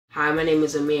Hi, my name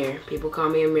is Amir. People call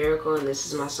me AMIRacle, and this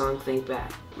is my song, Think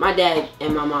Back. My dad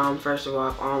and my mom, first of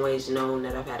all, have always known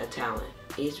that I've had a talent.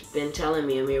 He's been telling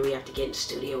me, Amir, we have to get in the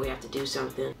studio, we have to do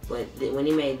something. But when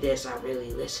he made this, I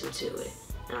really listened to it,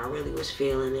 and I really was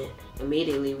feeling it.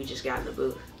 Immediately, we just got in the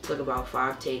booth. It took about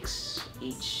 5 takes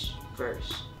each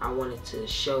verse. I wanted to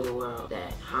show the world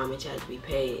that homage had to be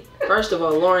paid. First of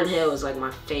all, Lauryn Hill is like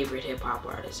my favorite hip-hop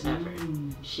artist ever.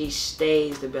 She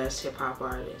stays the best hip-hop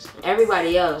artist.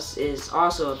 Everybody else is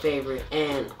also a favorite,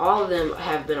 and all of them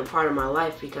have been a part of my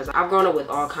life because I've grown up with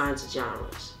all kinds of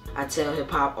genres. I tell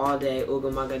hip-hop all day,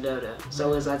 Ooga Maga Doda.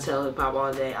 So as I tell hip-hop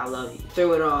all day, I love you.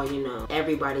 Through it all, you know,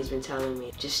 everybody's been telling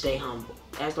me, just stay humble.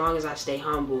 As long as I stay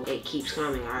humble, it keeps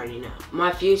coming, I already know.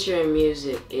 My future in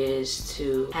music is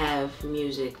to have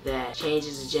music that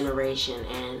changes a generation,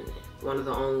 and one of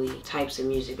the only types of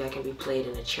music that can be played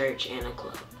in a church and a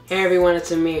club. Hey everyone,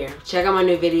 it's Amir. Check out my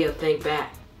new video, Think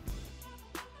Back.